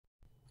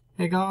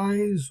Hey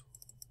guys,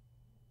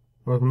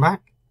 welcome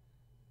back.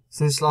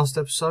 Since last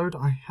episode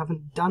I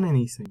haven't done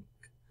anything,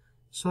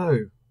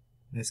 so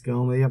let's get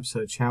on with the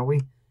episode, shall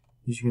we?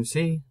 As you can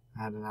see,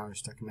 I had an arrow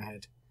stuck in my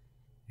head.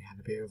 We had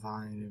a bit of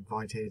an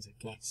invited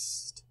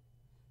guest.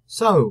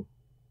 So,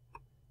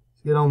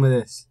 let's get on with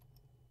this.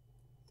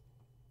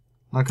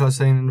 Like I was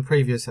saying in the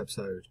previous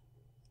episode,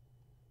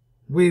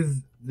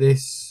 with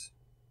this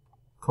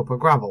copper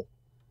gravel,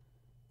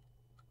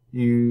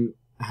 you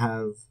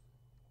have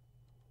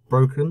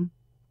broken,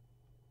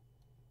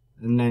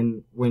 and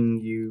then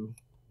when you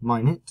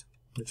mine it,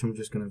 which I'm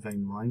just going to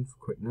vein mine for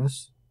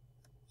quickness,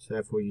 so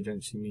therefore you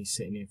don't see me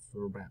sitting here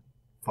for about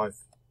 5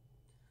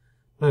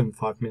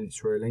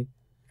 minutes really,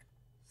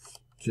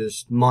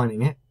 just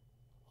mining it,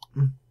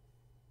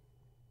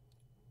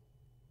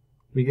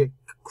 we get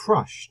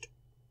crushed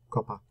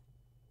copper,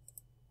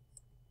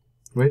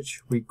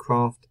 which we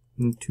craft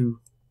into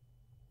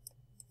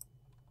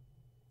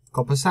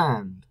copper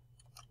sand.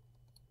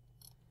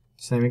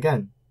 Same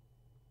again.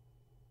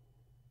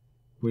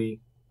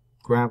 We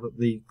grab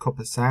the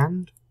copper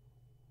sand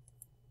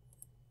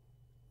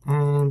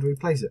and we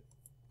place it.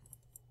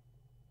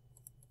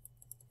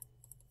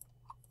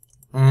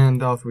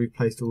 And after we've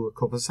placed all the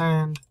copper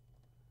sand,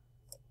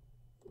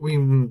 we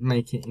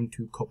make it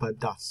into copper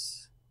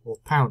dust, or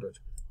powdered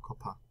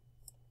copper,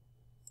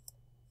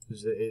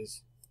 as it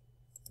is,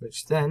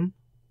 which then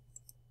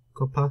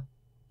copper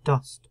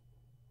dust,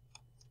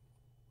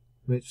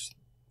 which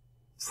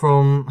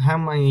from how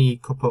many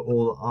copper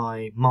ore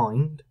I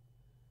mined,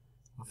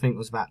 I think it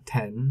was about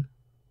 10.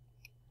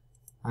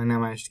 I now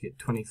managed to get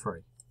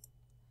 23.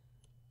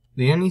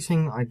 The only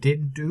thing I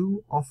did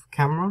do off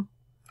camera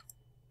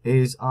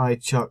is I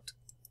chucked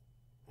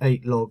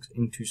 8 logs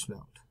into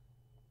smelt.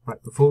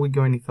 Right, before we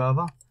go any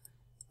further,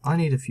 I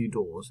need a few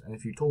doors and a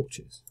few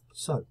torches.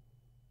 So,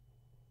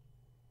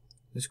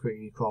 let's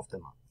quickly craft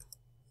them up.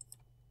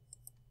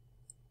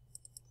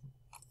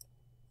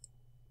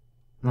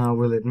 Now I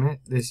will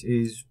admit this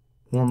is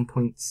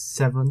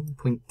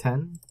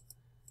 1.7.10.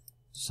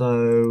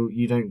 So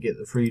you don't get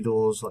the 3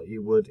 doors like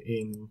you would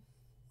in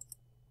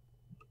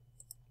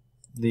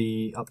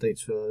the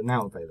updates that are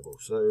now available.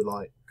 So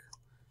like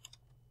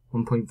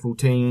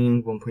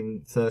 1.14,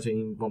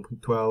 1.13,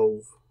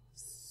 1.12, I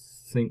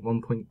think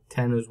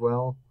 1.10 as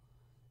well.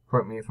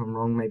 Correct me if I'm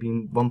wrong, maybe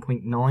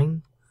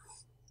 1.9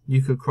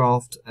 you could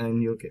craft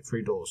and you'll get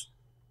 3 doors.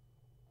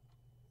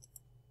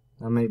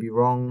 I may be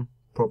wrong,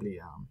 probably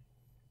am.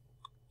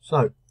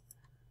 So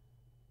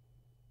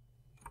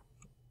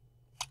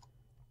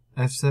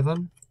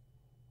F7,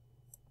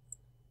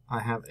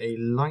 I have a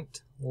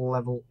light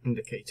level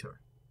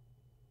indicator.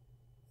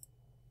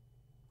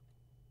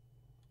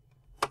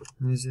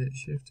 Is it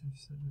shift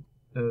F7?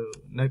 Oh,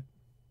 nope.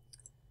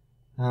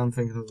 I'm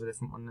thinking of a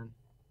different one then.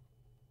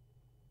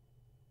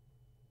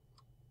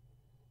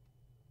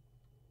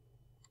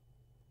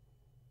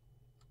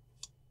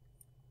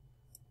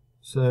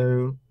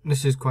 So,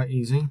 this is quite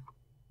easy.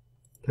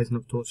 Place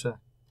another torch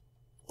there.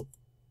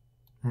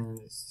 And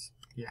it's,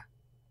 yeah.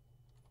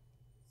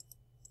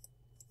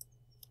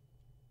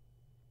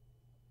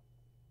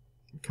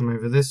 Come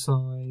over this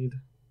side.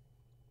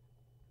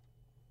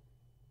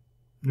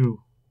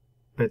 Ooh,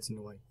 bed's in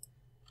the way.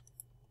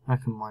 I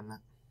can mine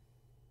that.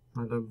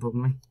 That don't bother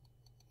me.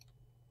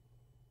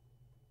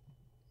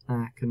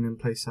 I can then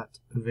place that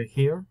over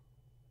here.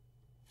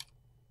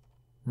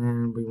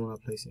 And we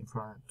want to place it in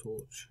front of that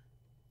torch.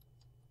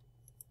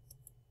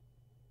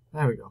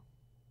 There we go.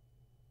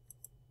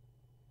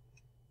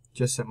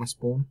 Just set my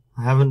spawn.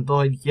 I haven't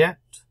died yet.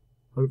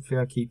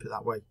 Hopefully I keep it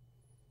that way.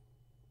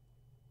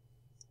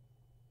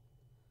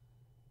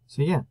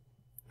 So yeah,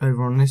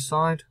 over on this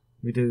side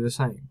we do the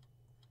same.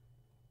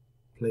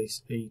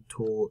 Place a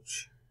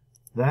torch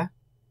there.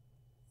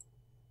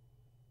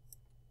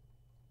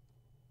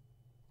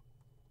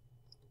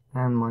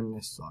 And mine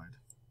this side.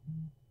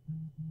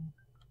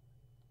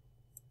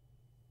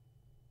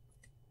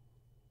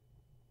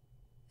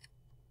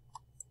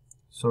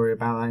 Sorry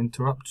about that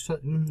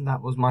interruption,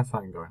 that was my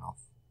phone going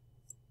off.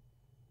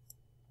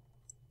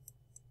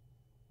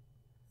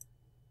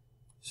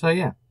 So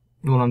yeah,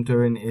 all I'm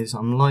doing is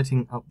I'm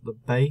lighting up the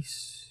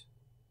base.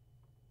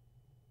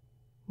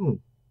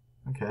 Ooh,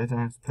 okay, I don't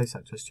have to place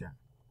that just yet.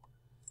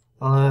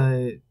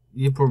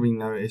 You probably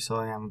notice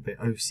I am a bit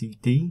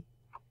OCD.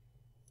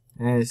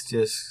 It's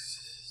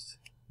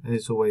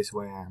always the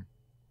way I am.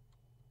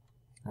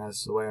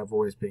 That's the way I've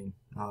always been.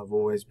 I've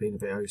always been a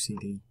bit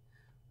OCD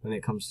when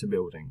it comes to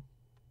building.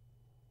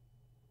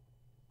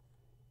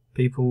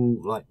 People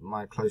like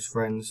my close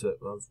friends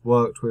that I've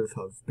worked with,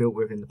 I've built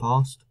with in the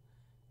past,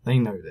 they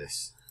know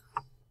this.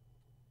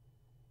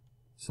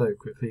 So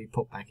quickly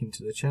pop back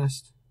into the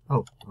chest.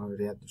 Oh, I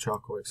already had the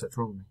charcoal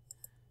etc. on me.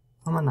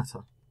 I'm a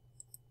nutter.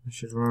 I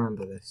should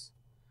remember this.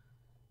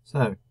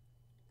 So,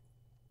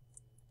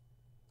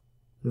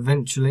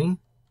 eventually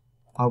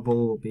I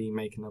will be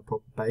making a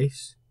proper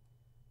base.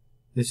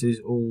 This is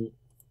all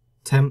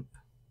temp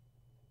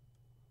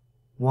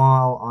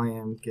while I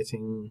am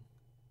getting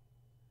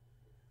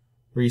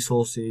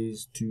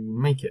resources to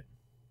make it.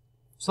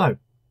 So,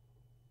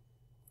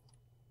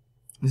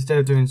 instead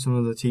of doing some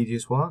of the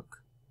tedious work,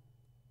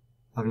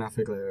 I've now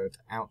figured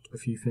out a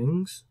few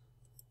things.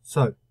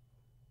 So,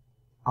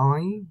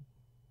 I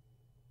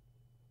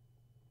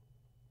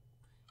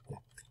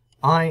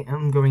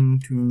am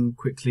going to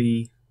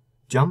quickly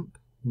jump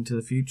into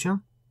the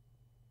future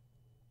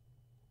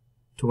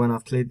to when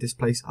I've cleared this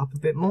place up a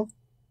bit more.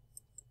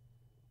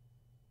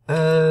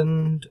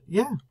 And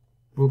yeah,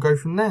 we'll go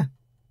from there.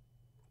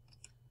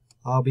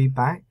 I'll be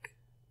back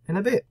in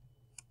a bit.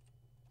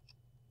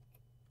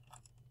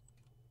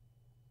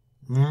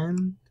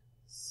 And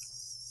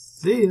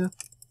see ya.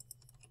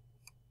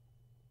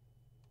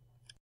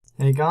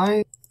 Hey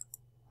guys,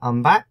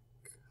 I'm back.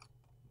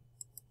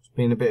 It's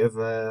been a bit of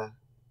a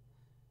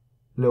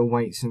little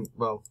wait since,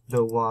 well,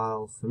 little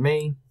while for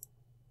me.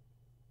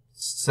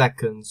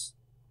 Seconds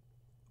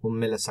or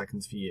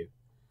milliseconds for you.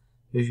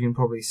 As you can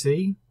probably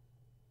see,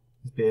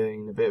 there's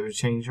been a bit of a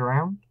change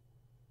around.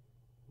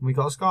 We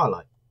got a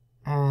skylight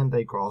and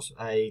a glass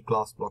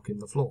block in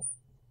the floor.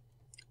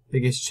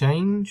 Biggest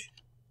change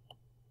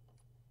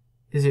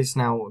is it's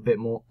now a bit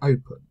more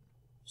open.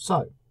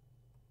 So,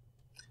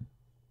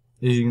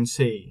 as you can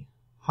see,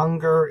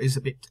 hunger is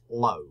a bit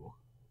low.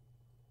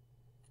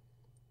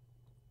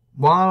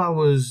 While I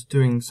was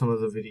doing some of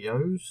the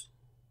videos,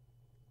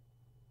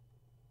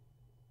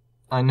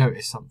 I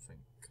noticed something.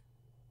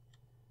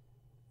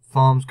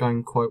 Farm's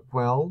going quite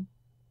well,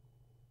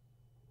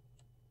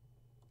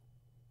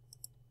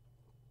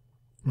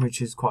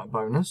 which is quite a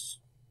bonus.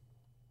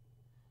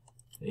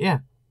 But yeah,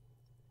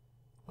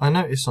 I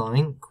noticed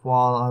something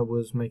while I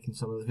was making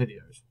some of the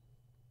videos.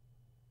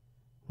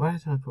 Where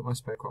did I put my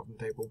spare crafting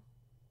table?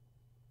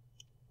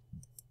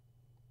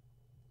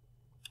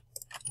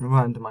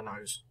 Right under my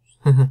nose.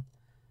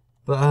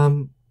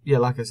 But yeah,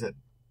 like I said,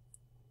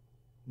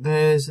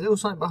 there's a little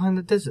something behind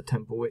the desert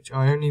temple which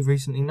I only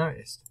recently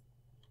noticed.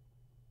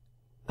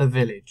 A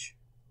village.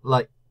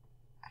 Like,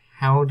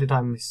 how did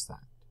I miss that?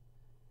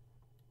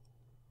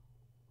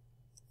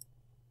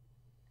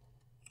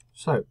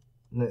 So,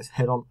 let's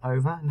head on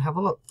over and have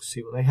a look,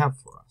 see what they have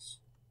for us.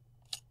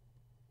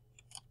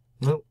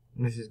 Nope,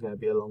 this is going to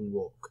be a long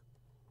walk.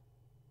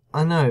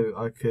 I know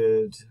I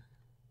could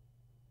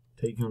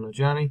take you on a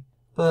journey,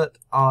 but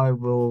I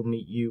will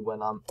meet you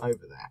when I'm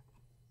over there.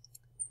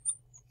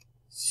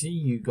 See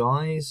you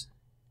guys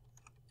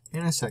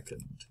in a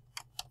second.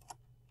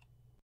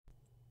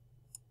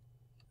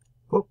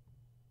 Oh,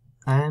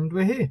 and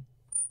we're here.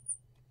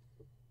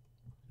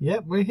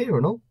 Yep, we're here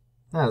and all.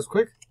 That was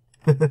quick.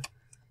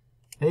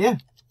 Yeah,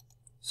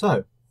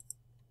 so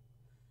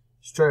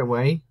straight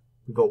away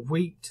we got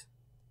wheat,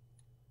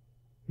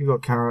 we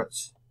got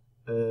carrots,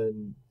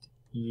 and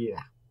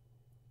yeah,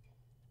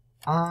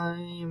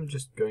 I'm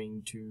just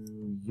going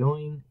to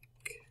yoink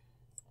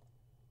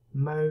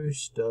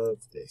most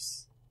of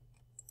this.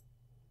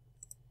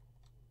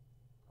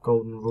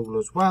 Golden rule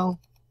as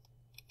well.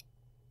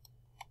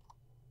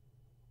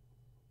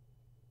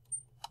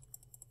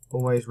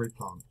 Always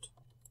replant.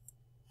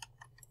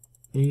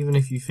 Even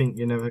if you think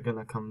you're never going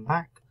to come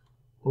back,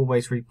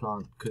 always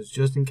replant, because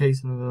just in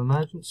case of an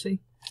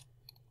emergency,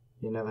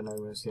 you never know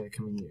when it's going to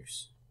come in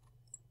use.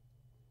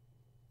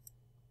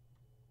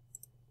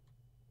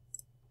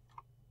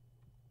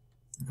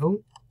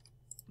 Oh,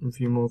 a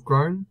few more have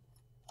grown.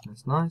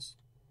 That's nice.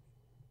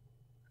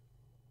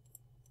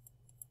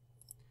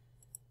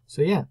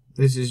 So yeah,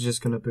 this is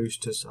just going to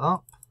boost us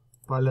up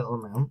by a little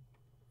amount,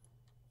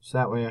 so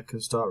that way I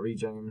can start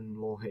regenerating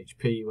more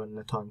HP when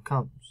the time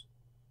comes.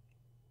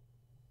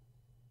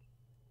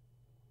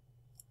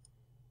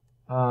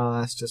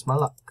 That's just my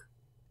luck.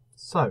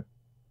 So,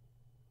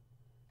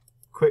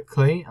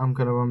 quickly, I'm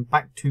going to run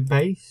back to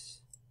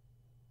base,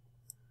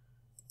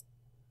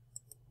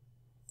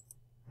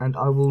 and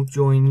I will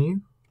join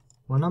you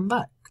when I'm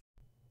back.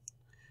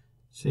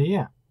 So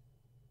yeah,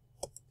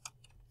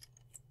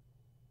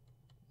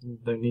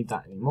 don't need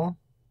that anymore.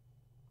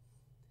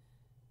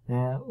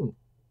 Ooh,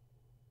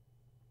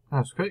 that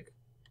was quick.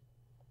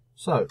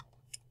 So,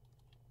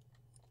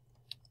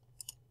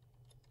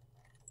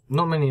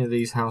 not many of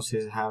these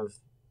houses have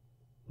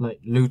like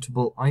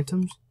lootable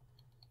items,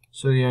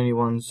 so the only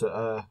ones that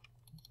are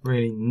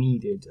really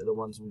needed are the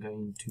ones I'm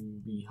going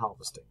to be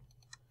harvesting.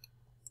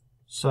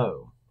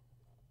 So,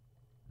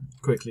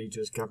 quickly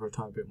just gather a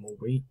tiny bit more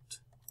wheat,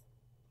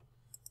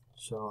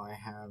 so I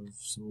have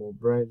some more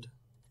bread,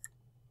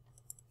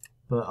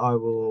 but I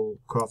will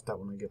craft that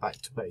when I get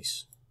back to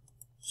base.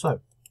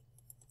 So,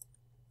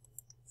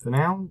 for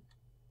now,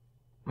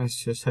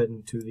 let's just head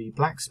into the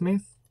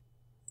blacksmith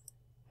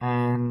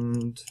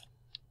and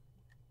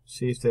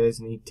see if there's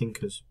any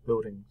tinkers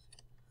buildings.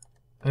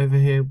 Over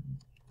here,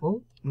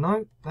 oh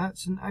no,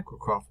 that's an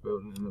agricraft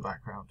building in the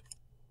background.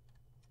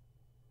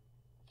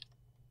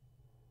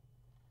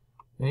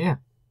 But yeah,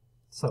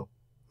 so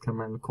come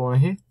around the corner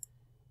here,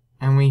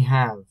 and we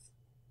have,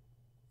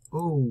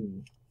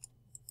 ooh,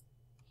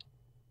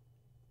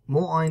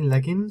 more iron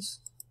leggings,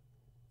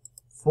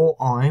 4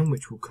 iron,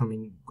 which will come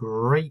in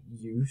great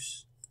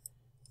use.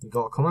 We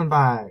got a common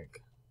bag.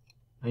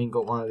 I ain't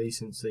got one of these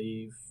since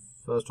the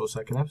first or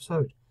second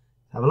episode.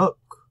 Have a look.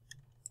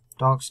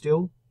 Dark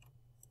steel.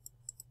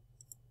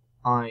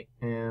 I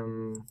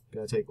am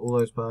going to take all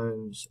those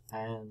bones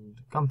and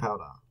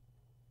gunpowder.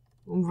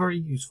 All very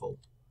useful.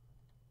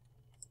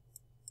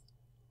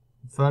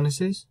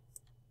 Furnaces.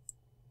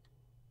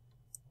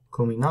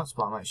 Call me nuts,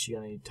 but I'm actually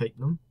going to take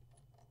them.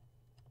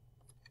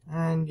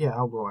 And yeah,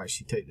 I will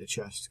actually take the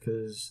chest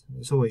because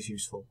it's always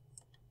useful.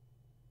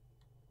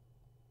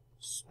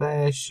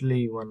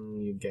 Especially when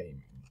you're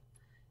gaming.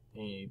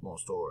 You need more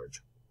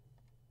storage.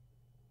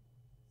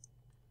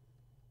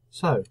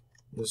 So,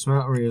 the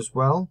smeltery as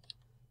well.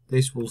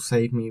 This will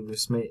save me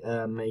with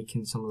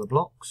making some of the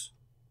blocks.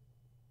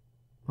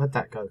 Where'd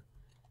that go?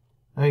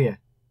 Oh yeah,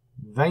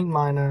 vein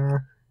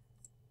miner.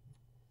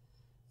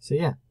 So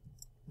yeah,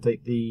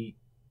 take the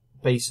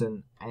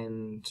basin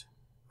and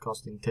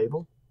casting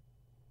table.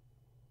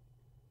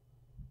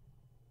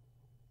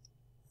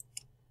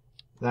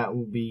 That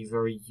will be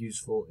very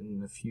useful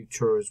in the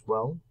future as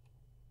well.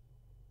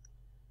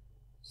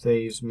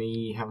 Saves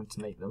me having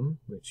to make them,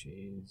 which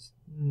is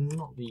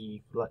not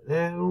the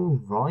they're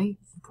alright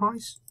for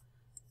price.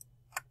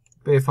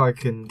 But if I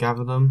can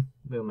gather them,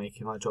 they'll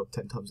make my job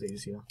 10 times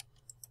easier.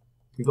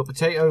 We've got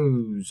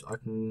potatoes. I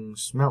can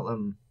smelt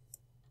them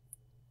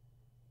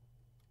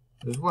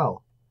as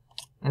well.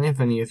 And if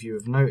any of you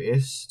have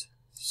noticed,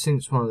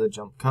 since one of the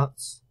jump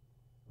cuts,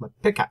 my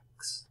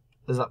pickaxe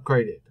is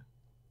upgraded.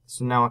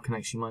 So now I can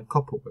actually mine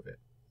copper with it.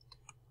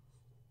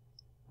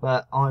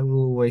 But I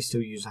will always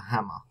still use a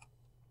hammer,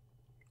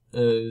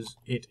 as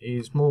it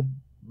is more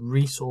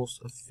resource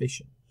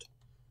efficient.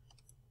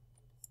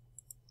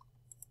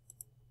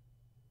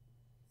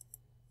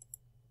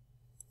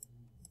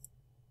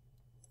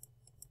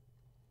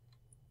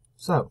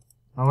 So,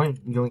 I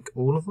won't yoink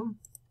all of them,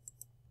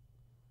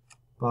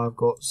 but I've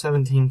got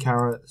 17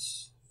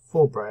 carrots,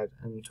 4 bread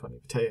and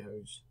 20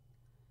 potatoes.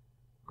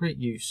 Great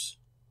use.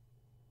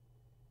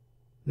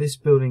 This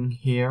building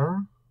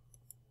here,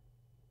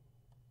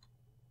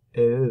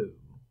 oh,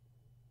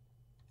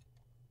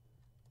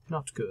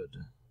 not good.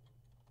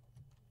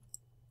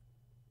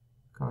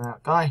 Come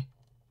out, guy.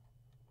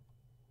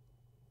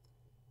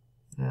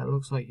 Yeah, it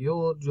looks like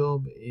your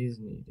job is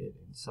needed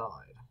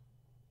inside.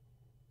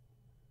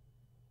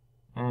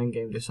 And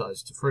game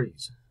decides to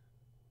freeze.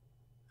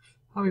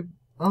 Oh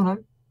no.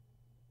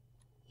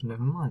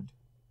 Never mind.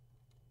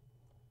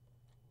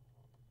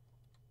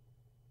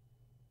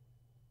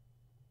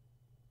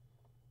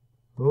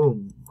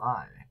 Oh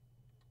my.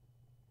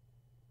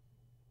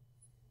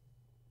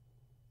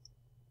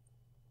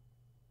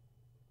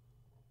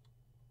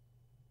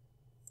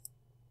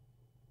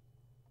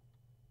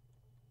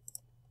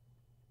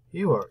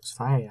 He works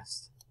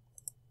fast.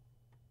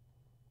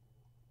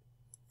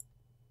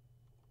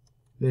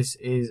 This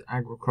is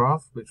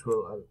agricraft, which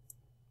will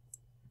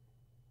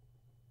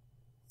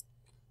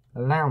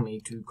allow me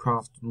to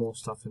craft more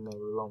stuff in the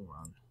long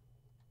run.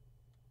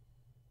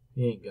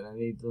 He ain't gonna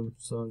need them,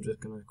 so I'm just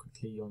gonna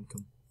quickly yoink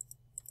them.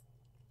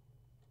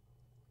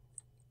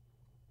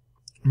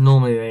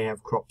 Normally they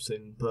have crops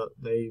in, but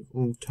they've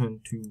all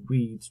turned to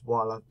weeds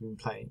while I've been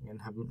playing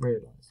and haven't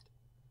realised.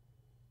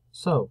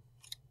 So,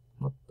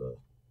 what the...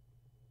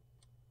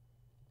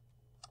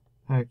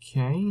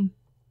 Okay.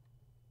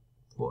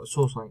 Thought I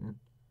saw something then.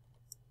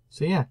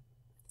 So yeah,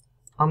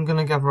 I'm going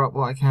to gather up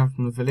what I can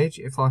from the village.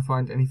 If I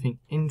find anything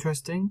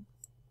interesting,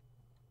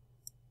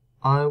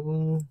 I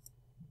will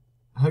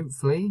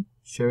hopefully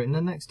show it in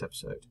the next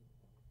episode.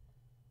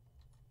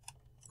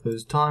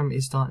 Because time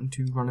is starting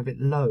to run a bit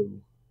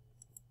low.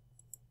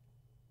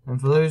 And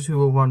for those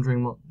who are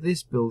wondering what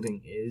this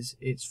building is,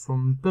 it's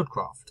from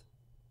Buildcraft.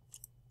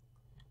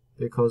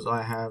 Because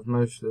I have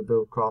most of the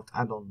Buildcraft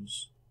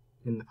add-ons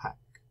in the pack.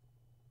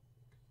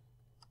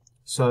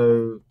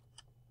 So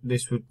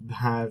this would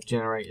have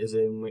generators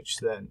in which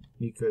then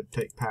you could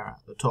take power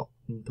out the top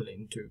and put it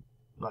into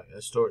like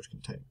a storage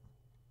container.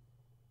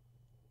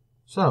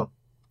 So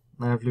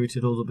I have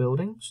looted all the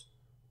buildings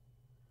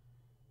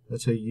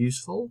that are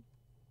useful.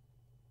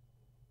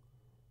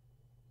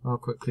 I'll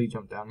quickly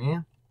jump down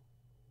here.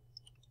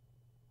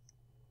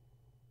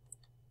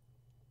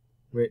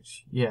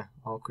 Which, yeah,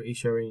 I'll quickly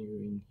show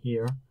you in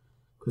here,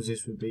 because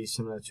this would be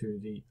similar to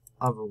the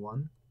other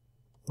one.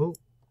 Oh,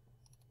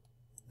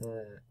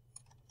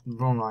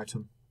 wrong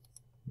item.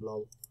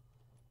 Lol.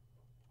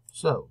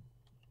 So,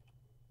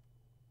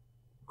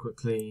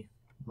 quickly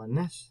mine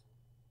this.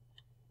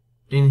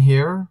 In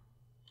here,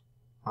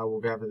 I will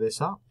gather this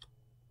up.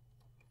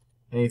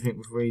 Anything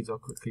with weeds, I'll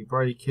quickly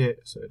break it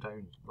so it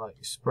don't like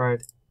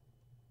spread.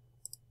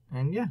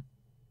 And yeah,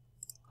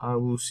 I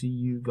will see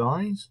you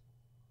guys,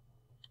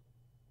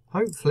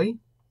 hopefully,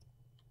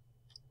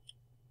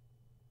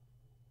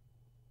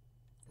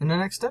 in the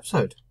next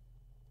episode.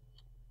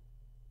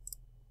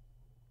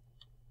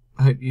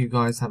 I hope you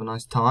guys have a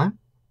nice time,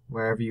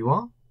 wherever you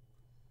are.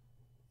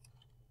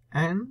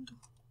 And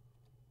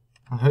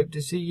I hope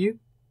to see you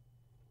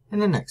in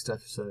the next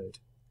episode.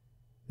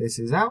 This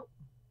is out,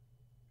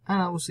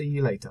 and I will see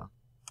you later.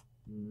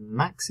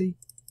 Maxi.